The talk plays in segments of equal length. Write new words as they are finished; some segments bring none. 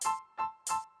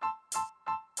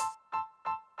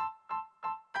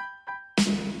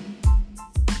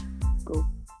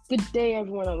Good day,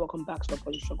 everyone, and welcome back to the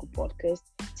Project Struggle podcast.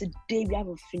 Today, we have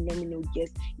a phenomenal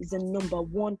guest. He's a number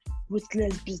one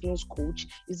ruthless business coach.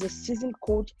 He's a seasoned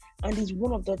coach, and he's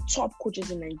one of the top coaches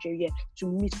in Nigeria to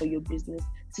meet for your business.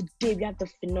 Today, we have the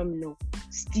phenomenal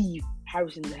Steve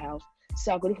Harris in the house.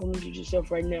 So, I'm going to introduce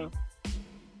yourself right now.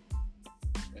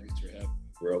 Thanks for having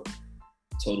me, bro.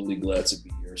 Totally glad to be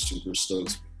here. Super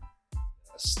stoked.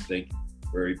 Yes, thank you.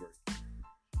 Very, very.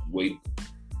 Wait,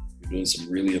 you're doing some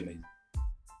really amazing.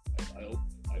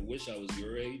 I wish I was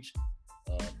your age.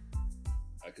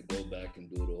 I could go back and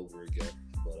do it over again,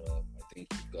 but I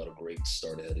think you've got a great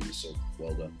start ahead of you, so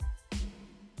well done.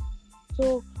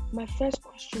 So my first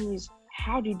question is,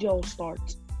 how did it all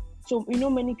start? So,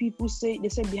 many people say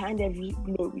behind every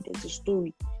glory, there's a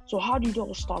story. So how did it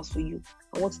all start for you?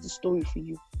 And what's the story for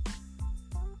you?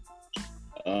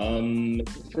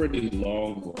 It's a pretty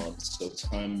long one, so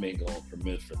time may go on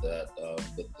permit for that.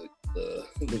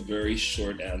 But the very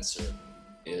short answer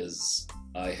is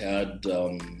I've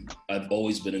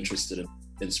always been interested in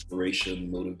inspiration,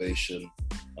 motivation.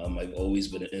 I've always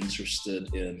been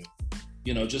interested in,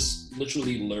 just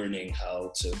literally learning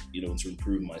how to, to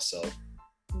improve myself.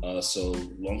 So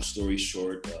long story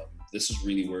short, this is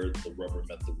really where the rubber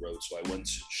met the road. So I went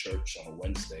to church on a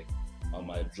Wednesday.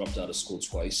 I dropped out of school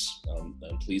twice.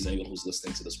 And please, anyone who's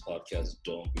listening to this podcast,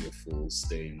 don't be a fool.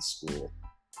 Stay in school.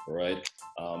 All right.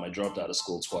 I dropped out of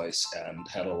school twice and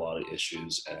had a lot of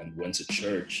issues and went to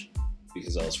church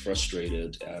because I was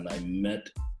frustrated. And I met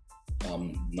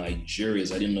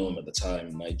Nigeria's, I didn't know him at the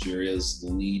time, Nigeria's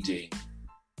leading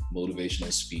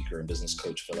motivational speaker and business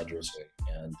coach, Fela Drosway.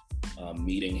 And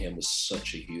meeting him was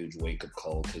such a huge wake-up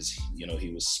call because,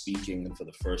 he was speaking for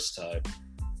the first time.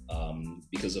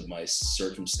 Because of my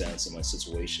circumstance and my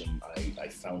situation, I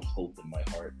found hope in my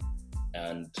heart.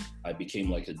 And I became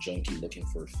like a junkie looking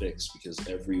for a fix because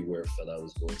everywhere Fela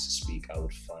was going to speak, I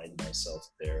would find myself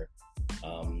there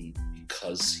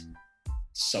because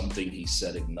something he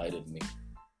said ignited me.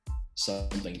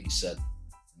 Something he said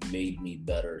made me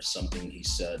better. Something he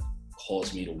said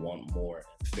caused me to want more,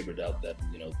 and figured out that,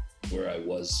 where I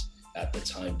was at the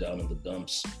time down in the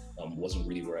dumps wasn't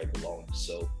really where I belonged.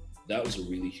 So that was a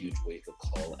really huge wake-up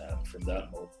call. And from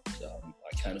that moment,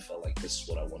 I kind of felt like this is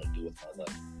what I want to do with my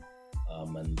life.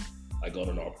 And I got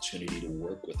an opportunity to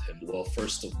work with him. Well,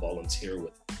 first to volunteer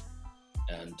with him.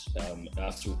 And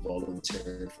after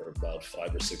volunteering for about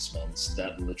 5 or 6 months,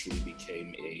 that literally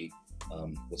became it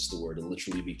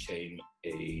literally became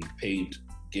a paid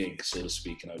gig, so to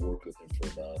speak. And I worked with him for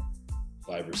about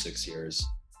 5 or 6 years.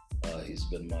 He's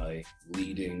been my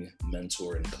leading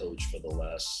mentor and coach for the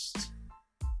last,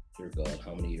 dear God,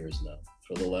 how many years now?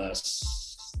 For the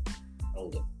last,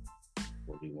 hold up,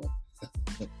 41.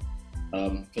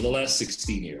 For the last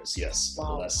 16 years, yes. Wow.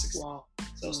 For the last 16 Wow.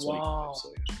 So I was 25, Wow.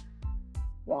 so yeah.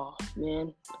 Wow,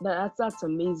 man, that's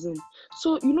amazing.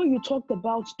 So, you talked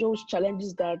about those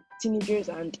challenges that teenagers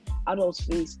and adults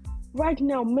face. Right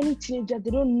now, many teenagers,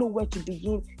 they don't know where to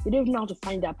begin. They don't even know how to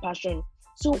find their passion.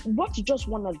 So what's just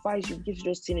one advice you give to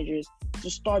those teenagers to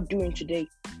start doing today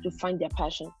to find their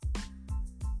passion?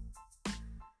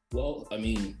 Well,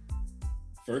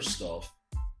 first off,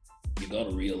 you got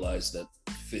to realize that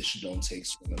fish don't take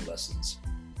swimming lessons.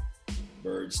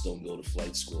 Birds don't go to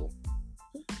flight school.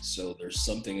 So there's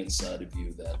something inside of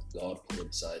you that God put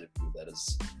inside of you that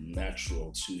is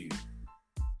natural to you.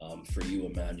 For you,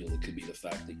 Emmanuel, it could be the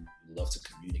fact that you love to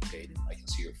communicate, and I can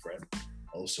see your friend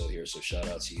also here, so shout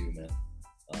out to you, man.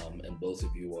 And both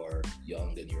of you are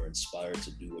young and you're inspired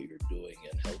to do what you're doing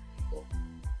and help people.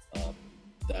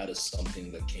 That is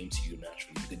something that came to you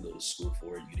naturally. You didn't go to school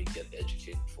for it. You didn't get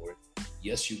educated for it.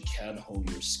 Yes, you can hone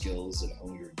your skills and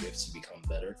hone your gifts to become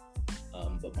better.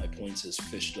 But my point is,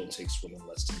 fish don't take swimming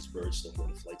lessons. Birds don't go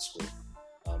to flight school.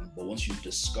 But once you've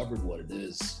discovered what it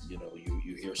is,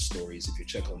 you hear stories. If you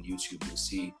check on YouTube, you'll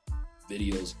see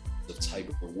videos of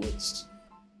Tiger Woods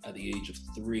at the age of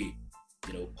 3,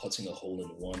 putting a hole in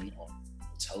one on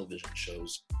television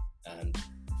shows. And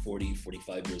 40,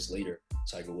 45 years later,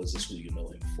 Tiger Woods is who you know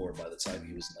him for. By the time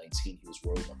he was 19, he was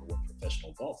world number 1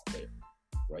 professional golf player.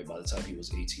 Right? By the time he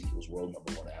was 18, he was world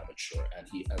number 1 amateur. And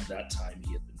at that time,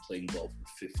 he had been playing golf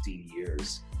for 15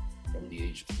 years from the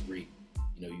age of 3.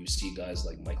 You see guys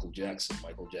like Michael Jackson.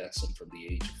 Michael Jackson from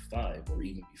the age of 5 or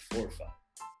even before 5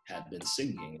 had been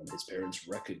singing, and his parents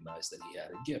recognized that he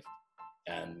had a gift.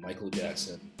 And Michael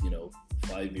Jackson,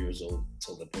 5 years old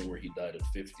till the point where he died at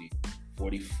 50,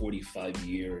 45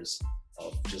 years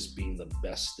of just being the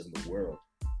best in the world.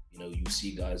 You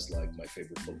see guys like my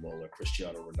favorite footballer,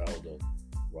 Cristiano Ronaldo,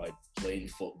 right? Playing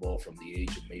football from the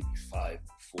age of maybe 5,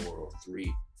 4, or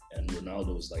 3. And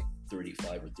Ronaldo was like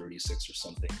 35 or 36 or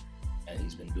something. and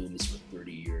he's been doing this for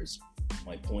 30 years.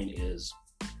 My point is,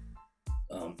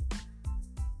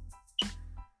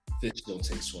 fish don't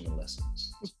take swimming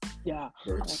lessons. Yeah.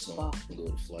 Birds don't go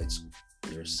to flight school.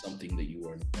 There's something that you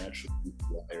are naturally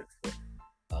wired for,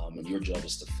 and your job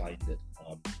is to find it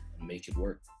and make it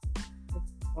work.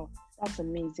 Oh, that's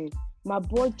amazing. My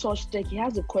boy Touch Tech, he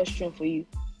has a question for you.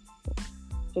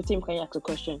 So Tim, can you ask a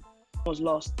question? I was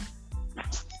lost.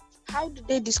 How do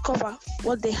they discover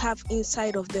what they have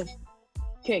inside of them?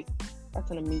 Okay, that's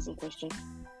an amazing question.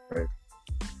 Right.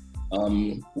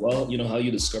 Well, how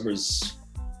you discover is,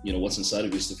 what's inside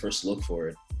of you is to first look for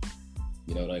it.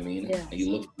 You know what I mean? Yes. And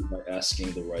you look by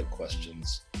asking the right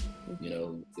questions.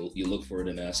 You look for it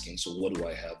in asking, so what do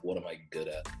I have? What am I good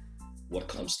at? What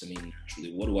comes to me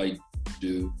naturally? What do I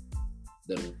do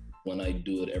that when I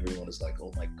do it, everyone is like,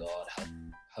 oh my God,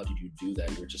 how did you do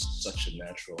that? You're just such a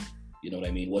natural. You know what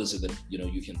I mean? What is it that,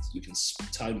 you can,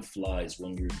 time flies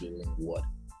when you're doing what?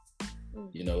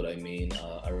 You know what I mean?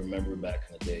 I remember back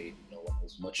in the day, when I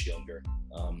was much younger,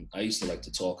 I used to like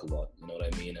to talk a lot, you know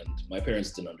what I mean? And my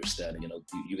parents didn't understand,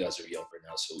 you guys are younger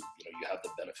now, so, you have the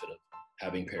benefit of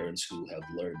having parents who have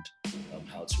learned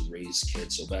how to raise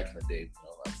kids. So back in the day,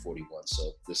 I'm 41,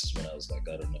 so this is when I was like,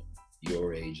 I don't know,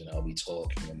 your age, and I'll be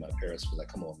talking, and my parents were like,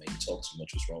 come on, man, you talk too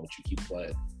much, what's wrong with you? Keep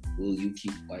quiet. Will you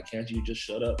keep quiet? Can't you just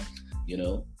shut up?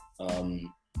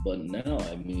 But now,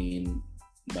 I mean,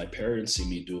 my parents see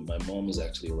me do it. My mom was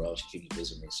actually around. She came to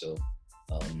visit me. So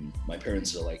my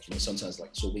parents are like, sometimes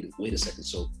like, so wait a second.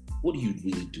 So what do you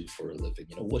really do for a living?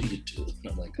 What do you do?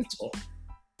 And I'm like, I talk,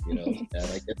 and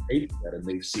I get paid for that. And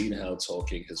they've seen how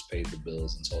talking has paid the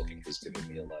bills, and talking has given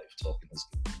me a life.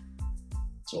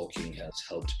 Talking has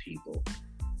helped people.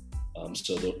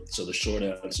 So the short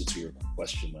answer to your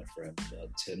question, my friend,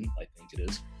 Tim, I think it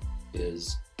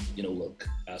is, look,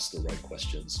 ask the right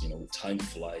questions. Time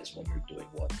flies when you're doing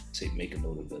what. Make a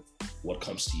note of it. What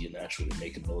comes to you naturally,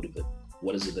 make a note of it.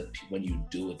 What is it that when you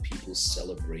do it, people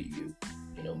celebrate you?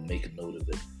 Make a note of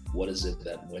it. What is it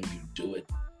that when you do it,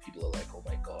 people are like, oh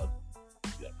my God,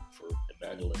 for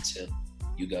Emmanuel and Tim,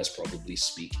 you guys probably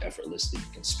speak effortlessly.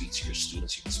 You can speak to your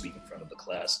students. You can speak in front of the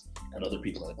class. And other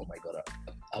people are like, oh my God,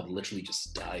 I would literally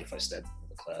just die if I stand in front of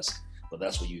the class. But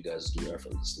that's what you guys do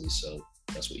effortlessly. So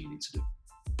that's what you need to do.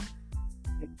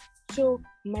 So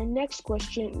my next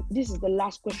question, this is the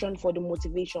last question for the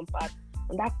motivation part.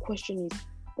 And that question is,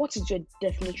 what is your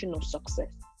definition of success?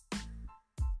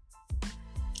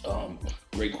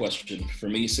 Great question. For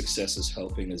me, success is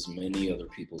helping as many other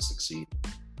people succeed.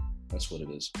 That's what it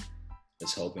is.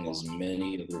 It's helping as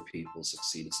many other people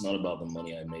succeed. It's not about the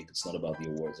money I make. It's not about the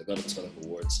awards. I got a ton of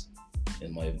awards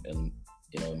in my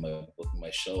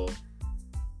shelf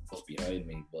behind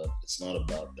me, but it's not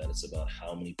about that. It's about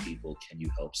how many people can you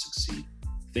help succeed.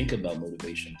 Think about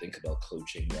motivation. Think about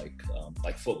coaching,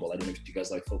 like football. I don't know if you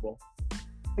guys like football.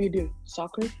 You do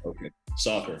soccer? Okay,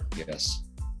 soccer. Yes.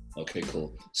 Okay,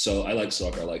 cool. So I like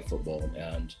soccer. I like football,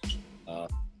 and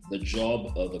the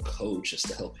job of a coach is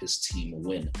to help his team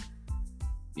win.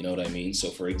 You know what I mean? So,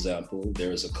 for example,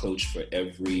 there is a coach for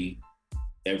every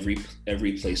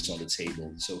place on the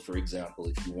table. So, for example,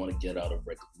 if you want to get out of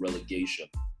relegation,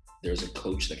 there's a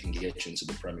coach that can get you into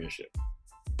the Premiership.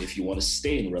 If you want to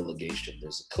stay in relegation,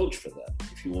 there's a coach for that.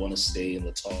 If you want to stay in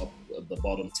the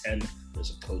bottom 10,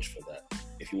 there's a coach for that.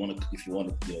 If you want to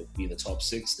be in the top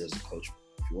 6, there's a coach.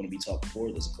 If you want to be top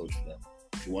 4, there's a coach for that.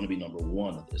 If you want to be number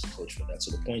 1, there's a coach for that.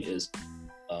 So the point is,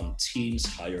 teams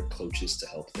hire coaches to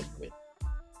help them win.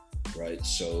 Right?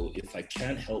 So if I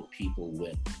can't help people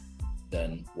win,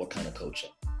 then what kind of coach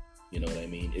am I? You know what I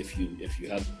mean? If you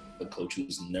have a coach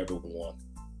who's never won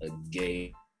a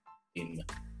game,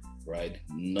 right?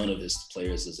 None of his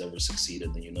players has ever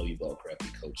succeeded, then you've got a crappy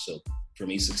coach. So for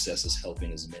me, success is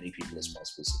helping as many people as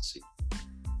possible succeed.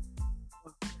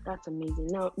 That's amazing.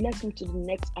 Now let's move to the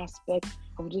next aspect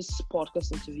of this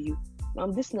podcast interview. Now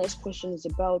this next question is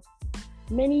about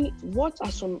what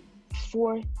are some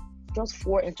four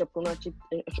entrepreneurship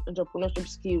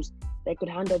skills that I could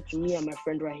hand up to me and my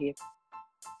friend right here?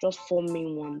 Just 4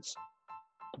 main ones.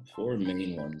 4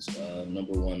 main ones.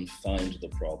 Number 1, find the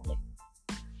problem.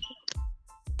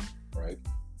 Right?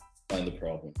 Find the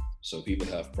problem. So people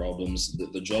have problems.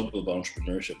 The job of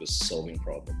entrepreneurship is solving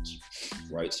problems,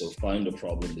 right? So find a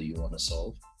problem that you want to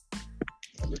solve.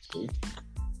 Number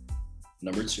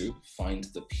two, find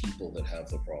the people that have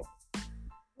the problem.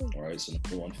 All right, so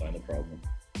number 1, find the problem.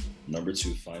 Number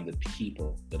 2, find the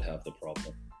people that have the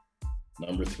problem.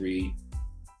 Number 3,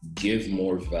 give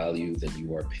more value than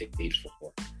you are paid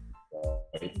for.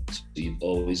 Right? So you've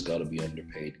always got to be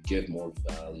underpaid. Give more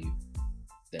value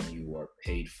than you are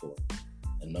paid for.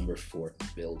 And number 4,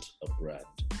 build a brand.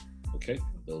 Okay,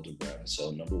 build a brand. So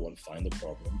number one, find the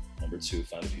problem. Number two,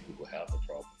 find the people who have the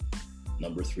problem.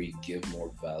 Number three, give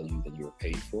more value than you're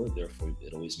paid for. Therefore,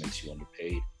 it always makes you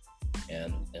underpaid.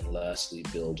 And lastly,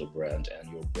 build a brand.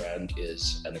 And your brand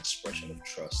is an expression of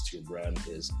trust. Your brand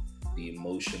is the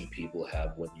emotion people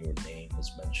have when your name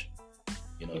is mentioned.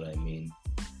 You know what I mean?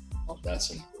 That's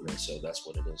important. So that's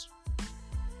what it is.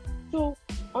 So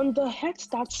on the Head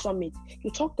Start Summit,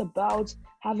 you talked about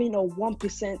having a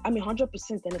 1%,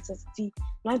 100% a necessity,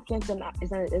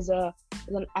 9% is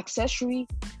an accessory,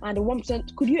 and the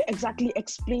 1%. Could you exactly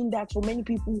explain that for many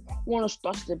people who want to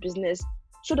start the business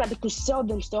so that they could sell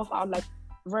themselves out? Like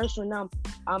very soon now,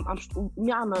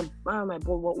 me and my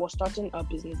boy we're starting a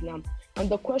business now, and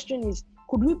the question is,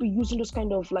 could we be using those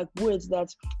kind of like words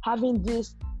that having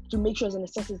this to make sure it's a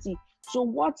necessity? So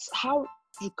how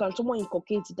can someone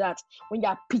inculcate that when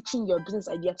you're pitching your business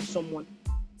idea to someone?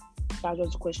 That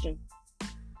was the question.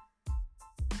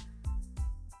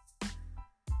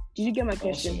 Did you get my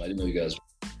question? Awesome. I didn't know you guys.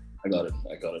 I got it.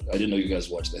 I didn't know you guys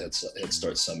watched the Head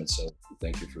Start Summit, so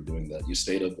thank you for doing that. You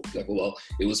stayed up. Well,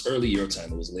 it was early your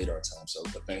time. It was late our time. So,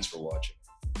 but thanks for watching.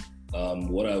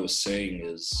 What I was saying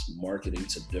is marketing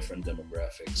to different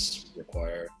demographics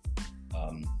require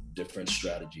different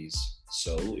strategies.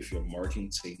 So if you're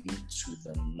marketing to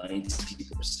the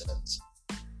 90%,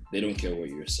 they don't care what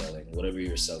you're selling. Whatever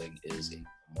you're selling is a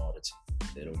commodity.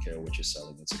 They don't care what you're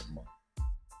selling. It's a commodity.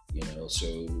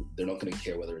 So they're not going to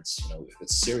care whether it's, if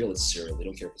it's cereal, it's cereal. They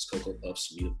don't care if it's Cocoa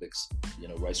Puffs, Weetabix,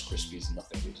 Rice Krispies,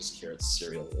 nothing. They just care it's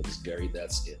cereal. If it's Gary,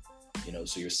 that's it.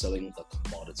 So you're selling a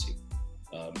commodity.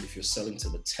 If you're selling to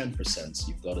the 10%,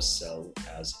 you've got to sell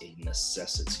as a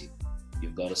necessity.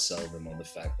 You've got to sell them on the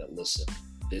fact that, listen,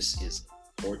 this is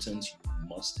important. You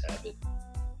must have it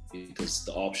because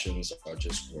the options are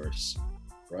just worse,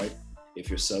 right? If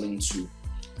you're selling to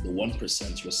the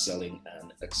 1%, you're selling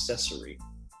an accessory,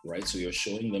 right? So you're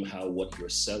showing them how what you're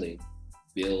selling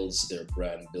builds their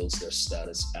brand, builds their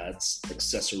status,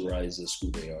 accessorizes who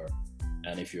they are.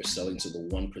 And if you're selling to the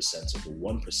 1% of the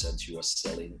 1%, you are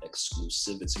selling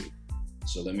exclusivity.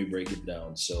 So let me break it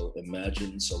down. So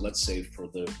let's say for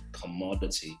the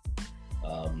commodity,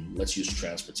 let's use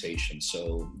transportation.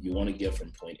 So you want to get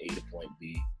from point A to point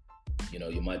B.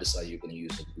 You might decide you're going to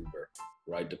use an Uber,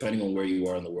 right? Depending on where you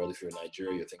are in the world. If you're in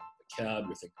Nigeria, you're thinking of a cab,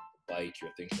 you're thinking of a bike,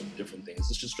 you're thinking of different things.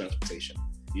 It's just transportation.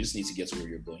 You just need to get to where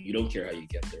you're going. You don't care how you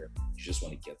get there. You just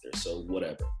want to get there. So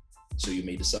whatever. So you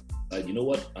may decide, you know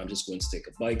what? I'm just going to take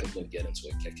a bike. I'm going to get into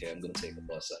a keke. I'm going to take a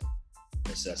bus at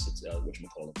necessity,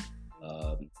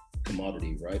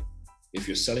 commodity, right? If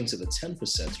you're selling to the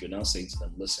 10%, you're now saying to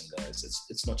them, listen, guys,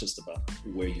 it's not just about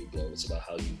where you go. It's about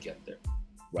how you get there,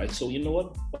 right? So you know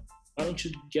what? Why don't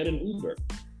you get an Uber?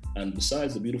 And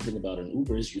besides, the beautiful thing about an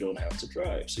Uber is you don't have to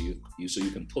drive. So you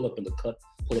can pull up in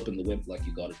the whip like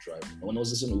you got a driver. No one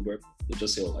knows it's an Uber. They'll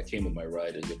just say, "Oh, I came with my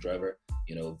ride," and your driver,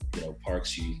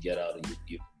 parks you, get out, and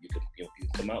you can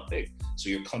come out big. So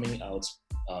you're coming out.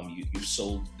 They've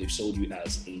sold you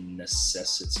as a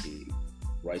necessity,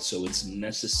 right? So it's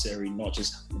necessary, not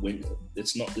just when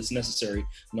it's necessary,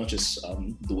 not just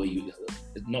the way you,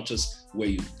 not just where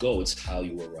you go, it's how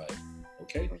you arrive.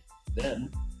 Okay, then.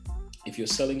 If you're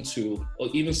selling to, or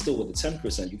even still with the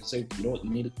 10%, you can say, you know what, you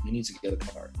need to get a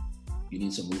car. You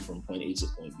need to move from point A to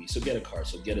point B. So get a car.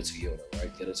 So get a Toyota,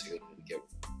 right? Get a Toyota to get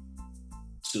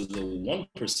to the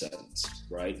 1%,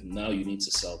 right? Now you need to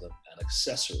sell them an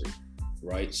accessory,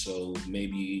 right? So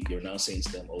maybe you're now saying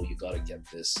to them, oh, you got to get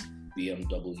this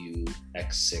BMW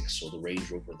X6 or the Range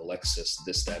Rover, the Lexus,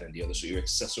 this, that, and the other. So you're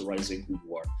accessorizing who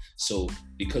you are. So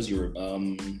because you're,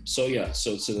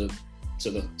 to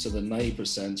the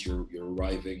 90%, you're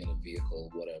arriving in a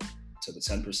vehicle, whatever. To the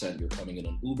 10%, you're coming in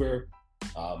an Uber.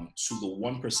 To the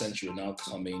 1%, you're now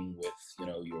coming with,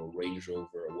 your Range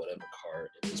Rover or whatever car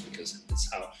it is, because it's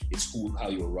how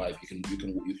you arrive. You can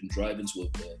drive into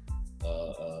a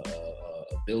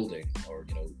building, or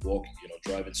walk,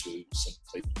 drive into some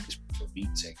place for a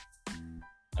meeting,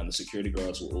 and the security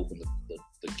guards will open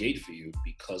the gate for you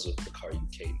because of the car you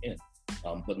came in.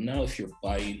 But now if you're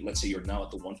buying, let's say you're now at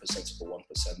the 1% of the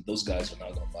 1%, those guys are now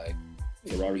going to buy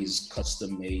Ferraris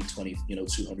custom made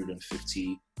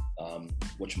 250,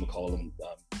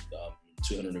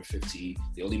 250.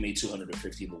 They only made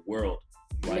 250 in the world,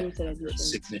 right?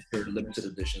 Signature, limited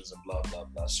editions, and blah, blah,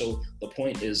 blah. So the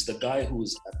point is, the guy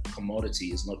who's at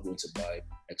commodity is not going to buy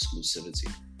exclusivity.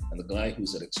 And the guy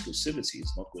who's at exclusivity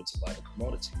is not going to buy the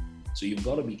commodity. So you've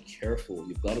got to be careful.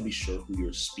 You've got to be sure who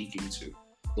you're speaking to.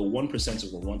 The 1%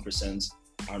 of the 1%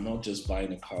 are not just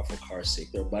buying a car for car's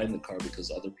sake. They're buying the car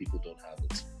because other people don't have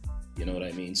it. You know what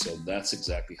I mean? So that's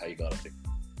exactly how you got to think.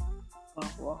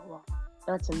 Wow.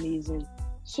 That's amazing.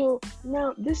 So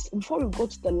now, this before we go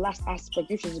to the last aspect,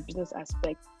 which is the business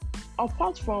aspect,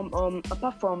 apart from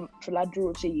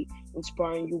Philadelphia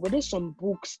inspiring you, were there some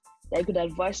books that you could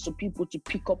advise to people to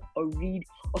pick up or read,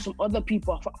 or some other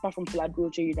people apart from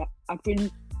Philadelphia that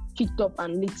actually kicked up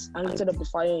and lit up the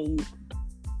fire in you?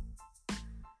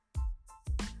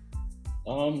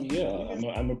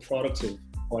 Yeah, I'm a product of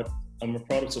quite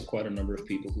a number of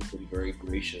people who've been very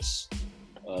gracious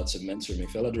to mentor me.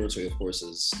 Philadelphia, of course,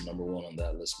 is number one on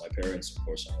that list. My parents, of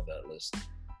course, are on that list.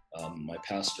 My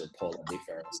pastor, Paul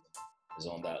Adefarris, is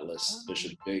on that list.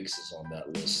 Bishop Jakes is on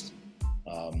that list.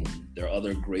 There are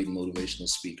other great motivational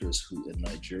speakers in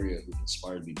Nigeria who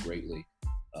inspired me greatly.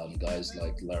 Guys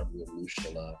like Larry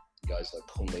Olushola, guys like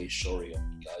Kunle Shoria,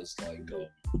 guys like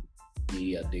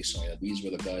Nia Desoya. These were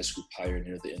the guys who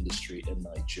pioneered the industry in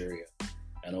Nigeria.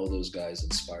 And all those guys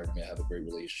inspired me. I have a great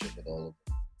relationship with all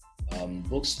of them.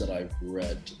 Books that I've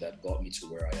read that got me to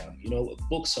where I am.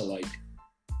 Books are like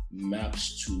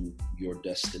maps to your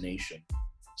destination.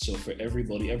 So for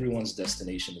everybody, everyone's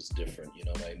destination is different, you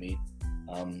know what I mean?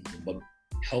 But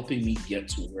helping me get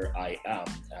to where I am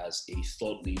as a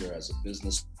thought leader, as a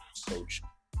business coach,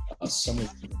 some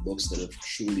of the books that have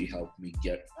truly helped me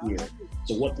get here.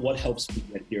 So what helps me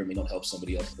get here may not help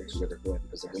somebody else get to where they're going,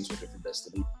 because they're going to a different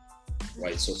destination,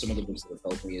 right? So some of the books that have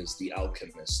helped me is The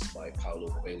Alchemist by Paulo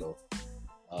Coelho.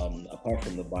 Apart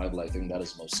from the Bible, I think that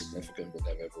is the most significant book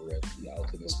I've ever read, The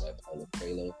Alchemist by Paulo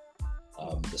Coelho.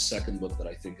 The second book that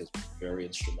I think has been very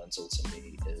instrumental to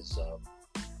me is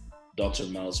Dr.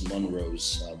 Miles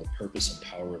Monroe's The Purpose and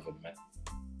Power of a Man.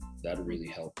 That really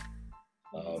helped.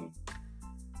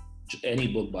 Any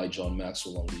book by John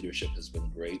Maxwell on leadership has been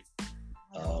great.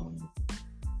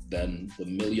 Then The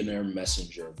Millionaire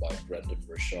Messenger by Brendan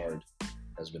Burchard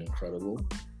has been incredible.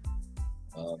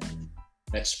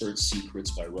 Expert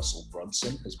Secrets by Russell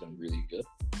Brunson has been really good.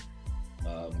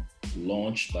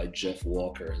 Launch by Jeff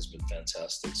Walker has been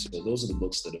fantastic. So those are the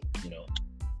books that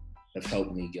have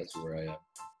helped me get to where I am.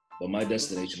 But my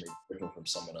destination is different from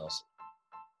someone else.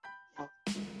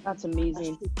 That's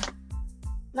amazing.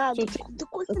 Now, the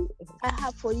question I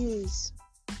have for you is,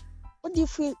 what do you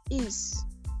feel is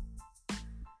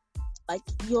like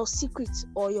your secret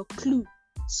or your clue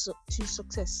to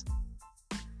success?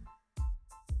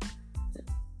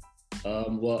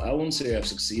 Well, I won't say I've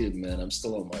succeeded, man. I'm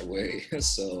still on my way.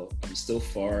 So I'm still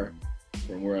far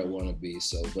from where I want to be.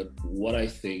 So, but what I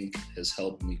think has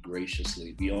helped me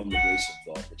graciously, beyond the grace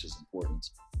of God, which is important,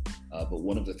 but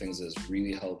one of the things that has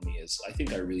really helped me is I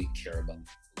think I really care about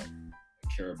people.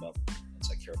 I care about clients,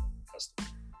 I care about the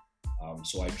customer.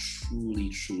 So I truly,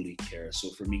 truly care. So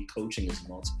for me, coaching is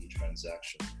not a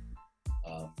transaction.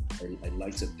 I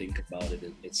like to think about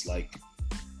it. It's like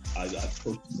I've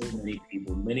coached so many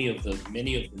people, many of the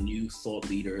new thought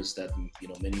leaders that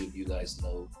many of you guys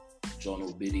know, John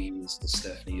Obidi's, the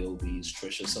Stephanie Obi's,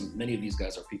 Trisha. Many of these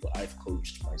guys are people I've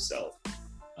coached myself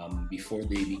before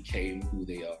they became who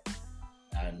they are.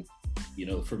 And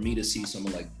for me to see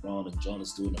someone like John, and John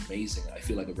is doing amazing, I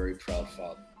feel like a very proud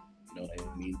father. You know what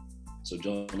I mean? So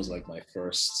John is like my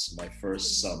first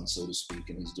son, so to speak,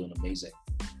 and he's doing amazing.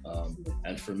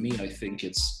 And for me, I think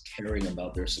it's caring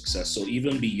about their success. So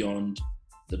even beyond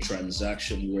the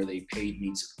transaction where they paid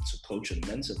me to coach and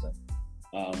mentor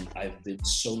them, I've been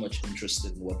so much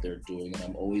interested in what they're doing, and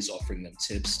I'm always offering them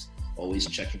tips, always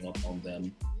checking up on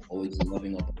them, always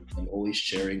loving up on them, always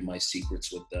sharing my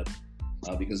secrets with them.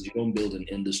 Because you don't build an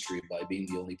industry by being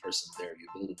the only person there. You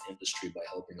build an industry by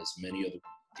helping as many other people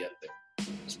get there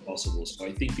as possible. So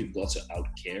I think you've got to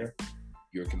outcare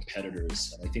your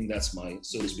competitors. And I think that's my,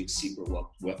 so to speak, secret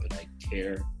weapon. I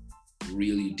care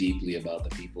really deeply about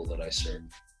the people that I serve.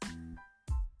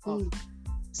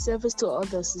 Service to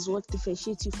others is what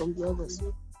differentiates you from the others.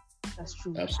 That's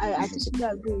true. Absolutely. I totally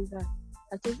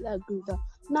agree with that.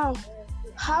 Now,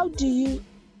 how do you,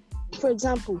 for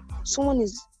example, someone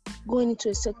is going into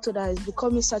a sector that is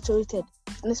becoming saturated,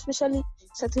 and especially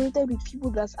saturated with people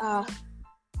that are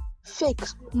fake,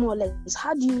 more or less.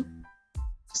 How do you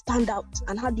stand out,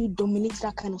 and how do you dominate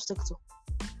that kind of sector?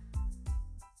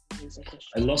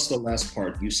 I lost the last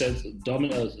part. You said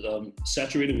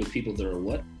saturated with people that are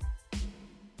what?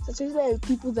 Saturated with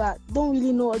people that don't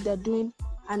really know what they're doing,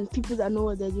 and people that know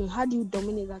what they're doing. How do you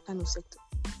dominate that kind of sector?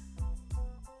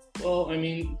 Well, I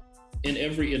mean, in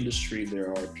every industry, there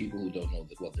are people who don't know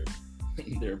what they're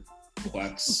doing. They're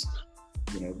quacks.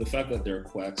 The fact that they're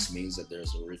quacks means that they're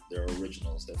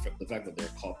originals. The fact that they're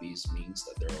copies means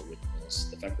that they're originals.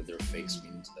 The fact that they're fakes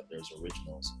means that there's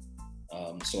originals.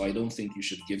 So I don't think you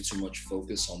should give too much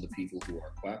focus on the people who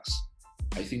are quacks.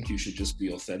 I think you should just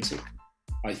be authentic.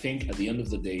 I think at the end of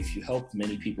the day, if you help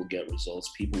many people get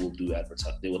results, people will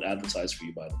they will advertise for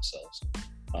you by themselves.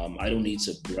 I don't need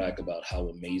to brag about how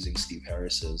amazing Steve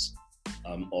Harris is.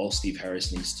 All Steve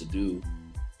Harris needs to do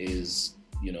is,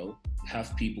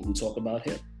 have people who talk about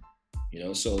him.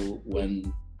 So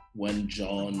when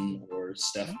John or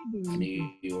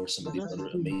Stephanie or some of these other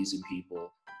amazing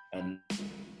people, and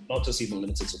not just even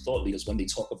limited to thought leaders, when they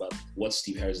talk about what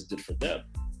Steve Harris did for them,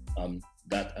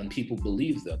 and people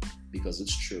believe them because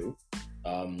it's true.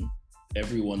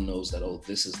 Everyone knows that,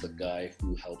 this is the guy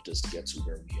who helped us get to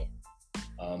where we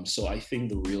are. So I think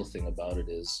the real thing about it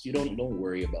is you don't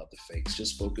worry about the fakes.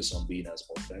 Just focus on being as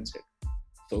authentic.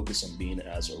 Focus on being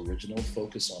as original.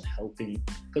 Focus on helping,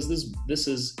 because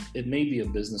it may be a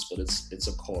business, but it's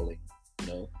a calling.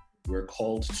 We're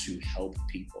called to help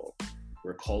people.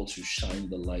 We're called to shine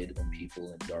the light on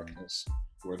people in darkness.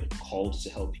 We're called to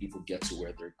help people get to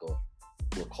where they're going.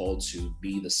 We're called to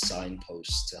be the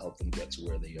signposts to help them get to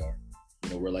where they are.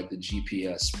 We're like the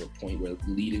GPS. We're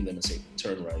leading them and say,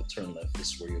 turn right, turn left,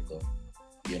 this is where you're going.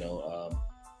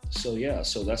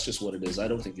 So that's just what it is. I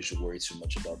don't think you should worry too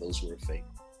much about those who are fake.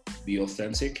 Be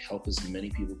authentic, help as many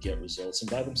people get results, and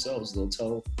by themselves, they'll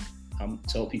tell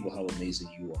people how amazing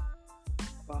you are.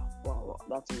 Wow,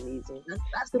 that's amazing.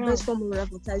 That's the best form of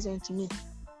advertising to me.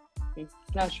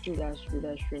 That's true.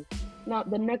 Now,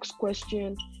 the next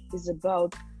question is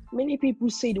about, many people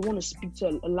say they want to speak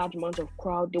to a large amount of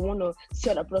crowd. They want to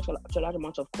sell a product to a large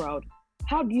amount of crowd.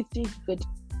 How do you think you could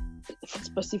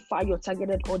specify your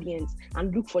targeted audience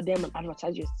and look for them and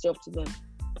advertise yourself to them?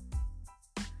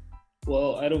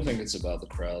 Well, I don't think it's about the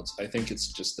crowds. I think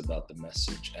it's just about the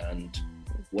message, and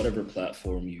whatever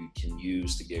platform you can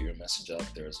use to get your message out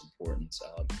there is important.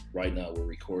 Right now we're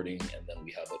recording, and then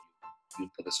you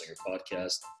put this on your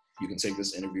podcast. You can take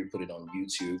this interview, put it on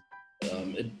YouTube.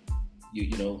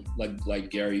 Like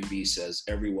Gary Vee says,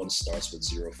 everyone starts with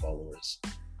 0 followers.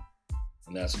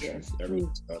 And that's the truth.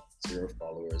 Everyone starts with 0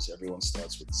 followers. Everyone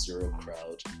starts with 0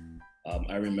 crowd.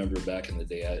 I remember back in the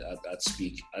day, I'd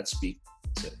speak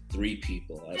to 3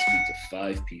 people. I'd speak to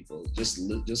 5 people.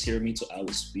 Just hear me, I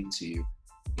will speak to you.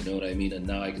 You know what I mean? And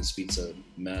now I can speak to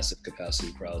massive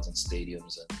capacity crowds and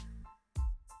stadiums. And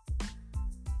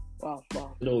wow.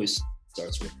 It always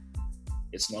starts with,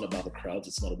 it's not about the crowds.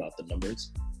 It's not about the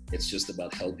numbers. It's just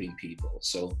about helping people.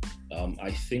 So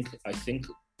I think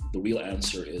the real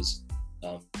answer is,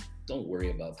 don't worry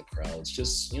about the crowds.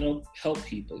 Just, help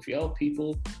people. If you help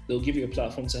people, they'll give you a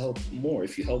platform to help more.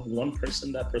 If you help one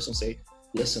person, that person say,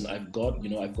 listen, I've got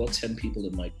 10 people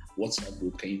in my WhatsApp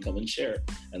group. Can you come and share?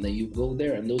 And then you go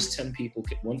there, and those 10 people,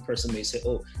 one person may say,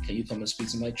 can you come and speak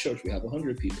to my church? We have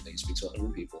 100 people. Then you speak to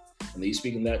 100 people. And then you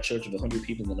speak in that church of 100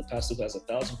 people. And then the pastor who has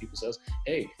 1,000 people says,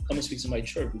 hey, come and speak to my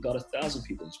church. We got 1,000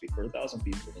 people. You speak for 1,000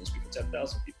 people. Then you speak for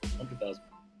 10,000 people, 100,000.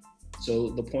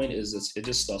 So the point is, it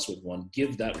just starts with one.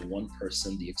 Give that one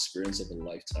person the experience of a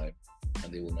lifetime,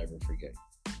 and they will never forget.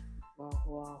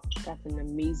 Wow. That's an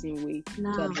amazing way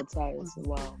to advertise.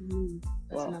 Wow.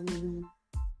 That's an amazing.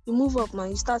 You move up, man.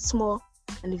 You start small,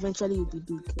 and eventually you'll be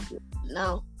big.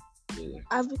 Now, Really?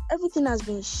 Everything has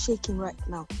been shaking right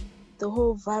now. The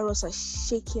whole virus has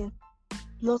shaken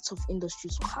lots of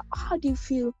industries. So how do you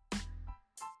feel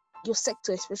your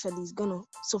sector especially is gonna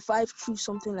survive through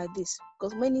something like this?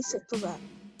 Because many sectors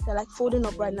they're like folding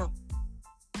up right now.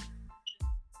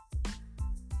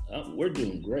 We're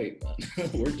doing great, man.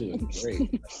 We're doing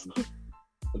great.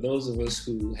 For those of us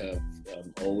who have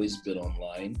always been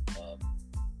online,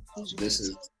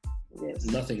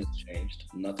 nothing has changed.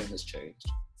 Nothing has changed.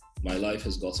 My life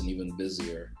has gotten even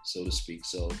busier, so to speak.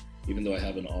 So even though I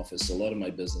have an office, a lot of my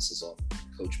business is on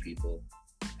coach people.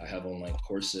 I have online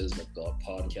courses. I've got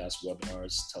podcasts,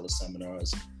 webinars,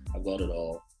 teleseminars. I've got it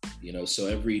all. So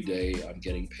every day I'm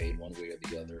getting paid one way or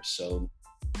the other. So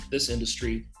this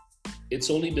industry, it's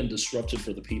only been disrupted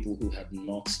for the people who have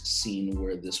not seen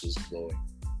where this was going.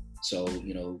 So,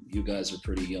 you guys are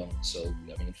pretty young. So,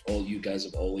 all you guys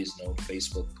have always known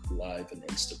Facebook Live and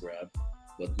Instagram.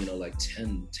 But, like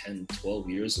 10, 12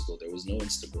 years ago, there was no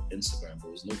Instagram,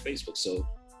 there was no Facebook. So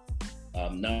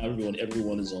now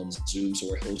everyone is on Zoom. So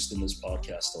we're hosting this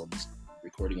podcast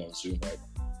recording on Zoom, right?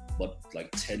 But like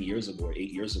 10 years ago or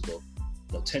 8 years ago,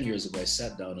 10 years ago, I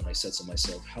sat down and I said to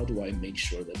myself, how do I make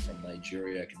sure that from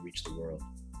Nigeria I can reach the world?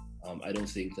 I don't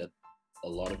think that a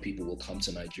lot of people will come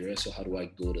to Nigeria, so how do I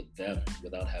go to them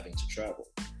without having to travel?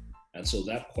 And so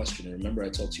that question, and remember I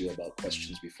talked to you about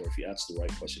questions before, if you ask the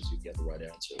right questions, you get the right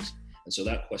answers. And so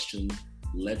that question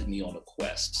led me on a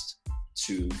quest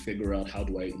to figure out how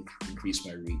do I increase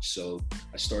my reach. So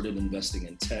I started investing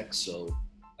in tech. So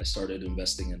I started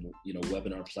investing in,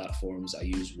 webinar platforms. I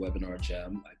use Webinar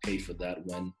Jam. I paid for that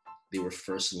when they were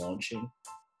first launching.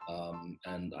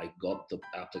 And I got the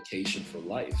application for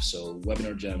life. So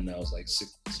Webinar Jam now is like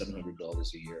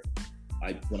 $700 a year.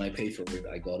 When I paid for it,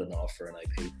 I got an offer and I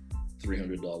paid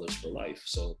 $300 for life.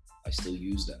 So I still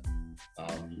use that.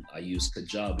 I use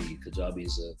Kajabi. Kajabi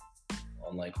is a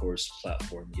online course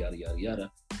platform, yada, yada,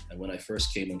 yada. And when I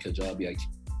first came on Kajabi, I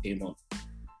came on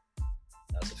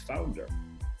as a founder,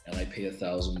 and I pay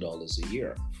 $1,000 a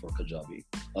year for Kajabi.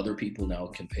 Other people now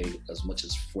can pay as much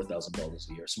as $4,000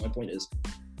 a year. So my point is,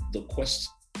 the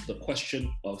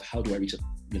question of how do I reach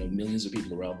millions of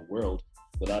people around the world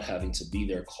without having to be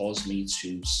there caused me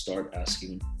to start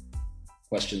asking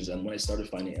questions. And when I started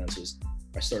finding answers,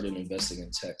 I started investing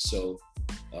in tech. So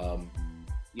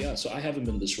so I haven't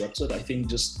been disrupted. I think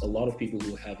just a lot of people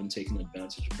who haven't taken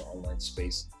advantage of the online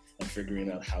space and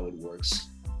figuring out how it works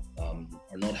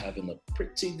are not having a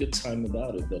pretty good time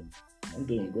about it, but I'm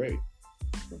doing great.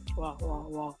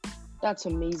 Wow. That's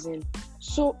amazing.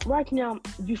 So right now,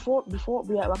 before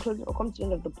we are coming to the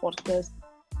end of the podcast,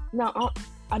 now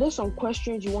are there some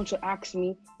questions you want to ask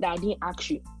me that I didn't ask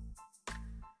you?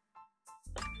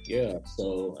 Yeah,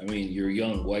 so I mean, you're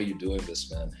young. Why are you doing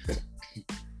this, man?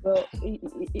 Well,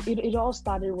 it all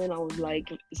started when I was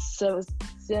like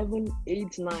 7,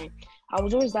 8, 9. I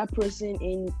was always that person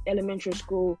in elementary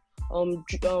school,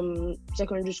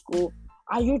 secondary school.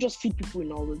 You just feed people with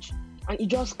knowledge, and it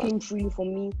just came freely for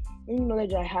me. Any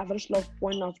knowledge I have, I just love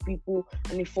pointing out to people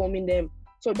and informing them.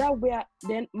 So that way,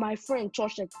 then my friend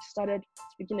Josh started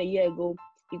speaking a year ago.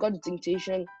 He got the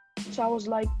temptation, so I was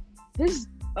like, this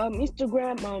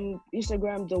Instagram,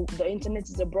 the internet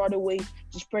is a broader way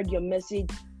to spread your message,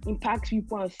 impact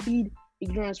people, and feed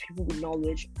ignorance people with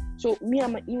knowledge. So me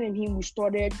and him, we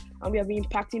started, and we have been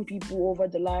impacting people over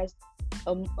the last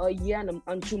a year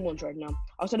and 2 months right now.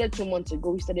 I started 2 months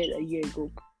ago. We started a year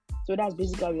ago. So that's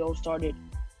basically how we all started.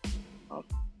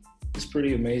 It's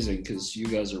pretty amazing because you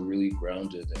guys are really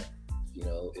grounded, and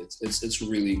it's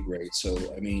really great. So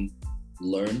I mean,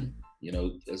 learn.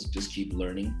 Just keep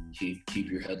learning.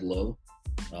 Keep your head low,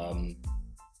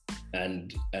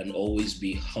 and always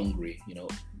be hungry.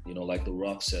 Like The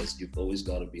Rock says, you've always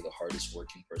got to be the hardest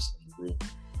working person in the room.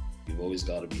 You've always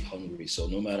got to be hungry. So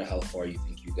no matter how far you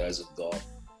think you guys have gone,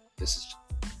 this is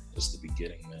just the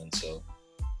beginning, man. So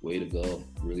way to go.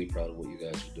 Really proud of what you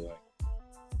guys are doing.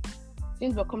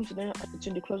 Since we're coming to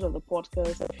the close of the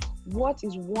podcast, what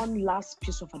is one last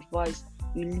piece of advice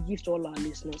you give to all our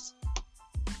listeners?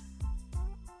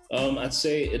 I'd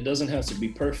say it doesn't have to be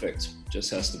perfect,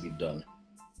 just has to be done.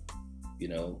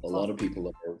 A lot of people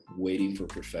are waiting for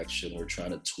perfection. We're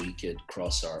trying to tweak it,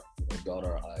 dot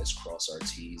our I's, cross our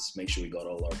T's, make sure we got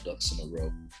all our ducks in a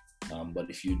row. But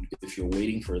if you're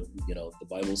waiting for, the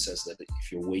Bible says that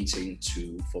if you're waiting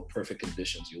for perfect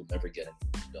conditions, you'll never get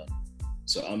anything done.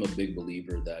 So I'm a big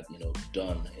believer that,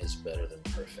 done is better than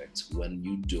perfect. When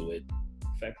you do it,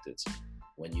 perfect it.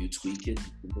 When you tweak it,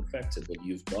 you can perfect it. But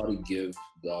you've got to give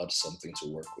God something to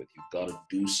work with. You've got to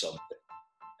do something.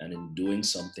 And in doing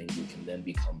something, you can then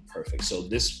become perfect. So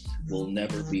this will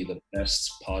never be the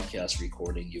best podcast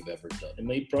recording you've ever done. It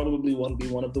may probably be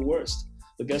one of the worst.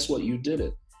 But guess what? You did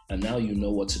it. And now you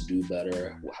know what to do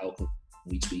better. How can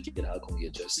we tweak it? How can we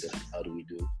adjust it? How do we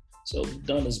do it? So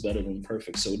done is better than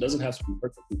perfect. So it doesn't have to be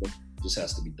perfect, but it just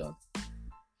has to be done.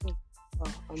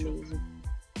 Oh, amazing.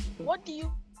 What do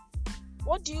you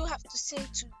have to say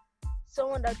to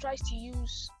someone that tries to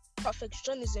use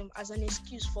perfectionism as an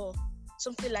excuse for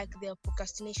something like their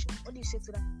procrastination? What do you say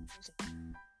to that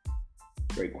person?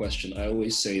 Great question. I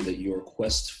always say that your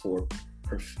quest for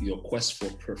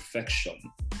perfection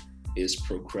is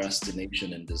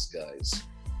procrastination in disguise.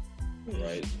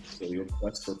 Right? So your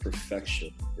quest for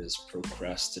perfection is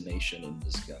procrastination in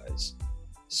disguise.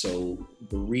 So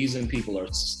the reason people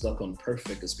are stuck on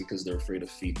perfect is because they're afraid of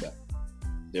feedback.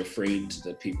 They're afraid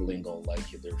that people ain't gonna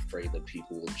like it. They're afraid that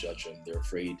people will judge them. They're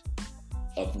afraid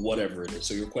of whatever it is.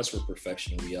 So your quest for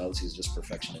perfection in reality is just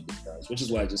perfection in disguise, which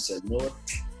is why I just said, what?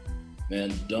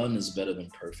 Man, done is better than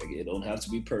perfect. It don't have to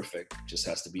be perfect. It just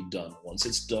has to be done. Once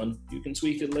it's done, you can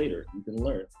tweak it later. You can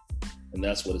learn. And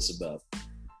that's what it's about.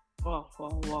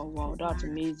 Wow. That's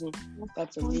amazing.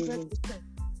 That's amazing.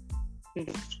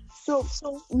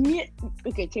 So me,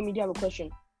 okay, Tammy, do you have a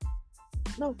question?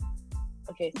 No.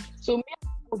 Okay. So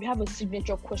we have a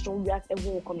signature question we ask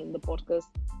everyone coming on the podcast.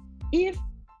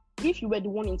 If you were the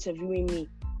one interviewing me,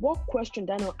 what question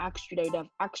did I not ask you that you'd have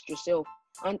asked yourself?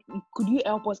 And could you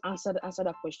help us answer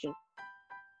that question?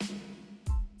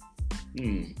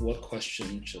 What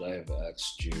question should I have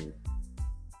asked you?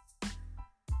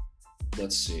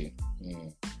 Let's see.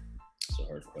 It's a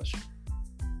hard question.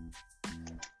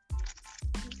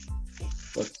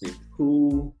 Let's see.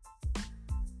 Who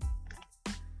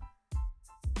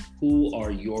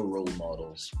are your role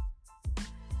models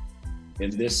in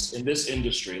this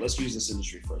industry? Let's use this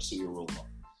industry first. Who are your role models?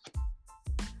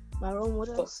 My role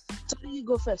models. So you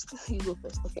go first. You go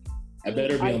first. Okay. I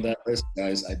better be on that list,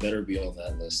 guys. I better be on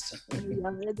that list. You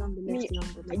are already on the list.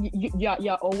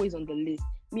 You're always on the list.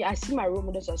 Me, I see my role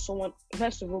models as someone.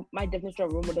 First of all, my definition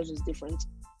of role models is different.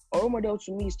 A role model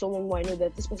to me is someone who I know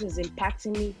that this person is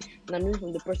impacting me, and I'm learning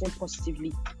from the person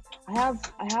positively. I have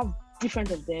different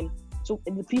of them. So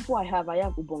the people I have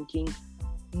Ubon King,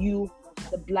 you,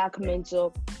 the Black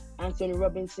Mentor, Anthony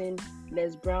Robinson,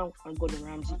 Les Brown, and Gordon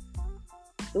Ramsay.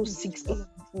 Those six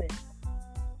men.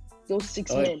 Those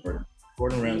six men.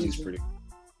 Gordon Ramsay's pretty.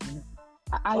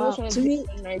 I also want to be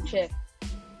in my chair.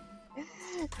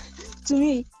 To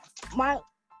me,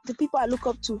 the people I look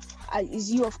up to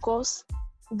is you, of course,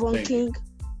 Ubon King,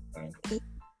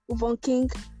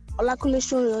 Olakunle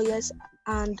Shonyo, yes,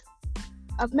 and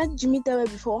I've met Jimmy Tewe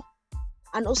before,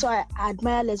 and also I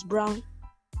admire Les Brown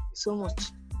so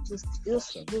much. Those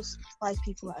 5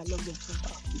 people, I love them so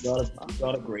much. You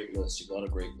got a great list.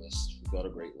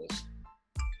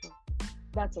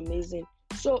 That's amazing.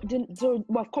 So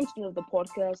we've come to the end of the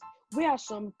podcast. Where are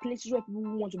some places where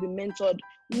people want to be mentored?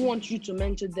 Who want you to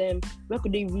mentor them? Where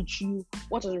could they reach you?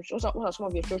 What are some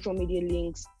of your social media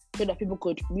links so that people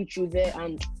could reach you there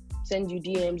and send you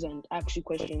DMs and ask you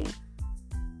questions?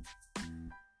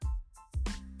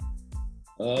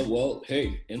 Well,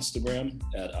 hey, Instagram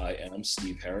at I am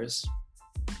Steve Harris.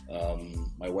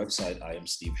 My website,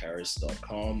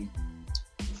 iamsteveharris.com.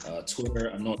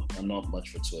 Twitter, I'm not much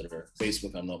for Twitter.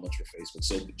 Facebook, I'm not much for Facebook.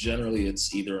 So generally,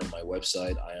 it's either on my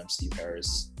website,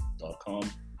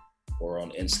 iamsteveharris.com, or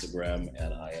on Instagram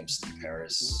at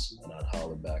iamsteveharris, and I'd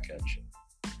holler back at you.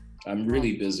 I'm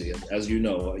really busy. As you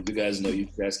know, you guys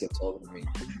kept talking to me.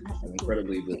 I'm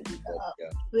incredibly busy.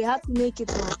 Yeah. We have to make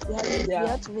it, man. We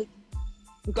have to make it.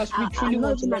 Because we truly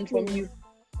want to learn from you.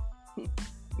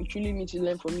 We truly need to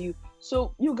learn from you.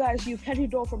 So you guys, you've heard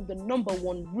it all from the number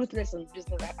one ruthless and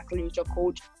business accelerator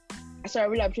coach. I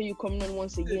really appreciate you coming on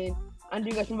once again. And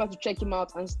you guys remember to check him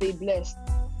out and stay blessed.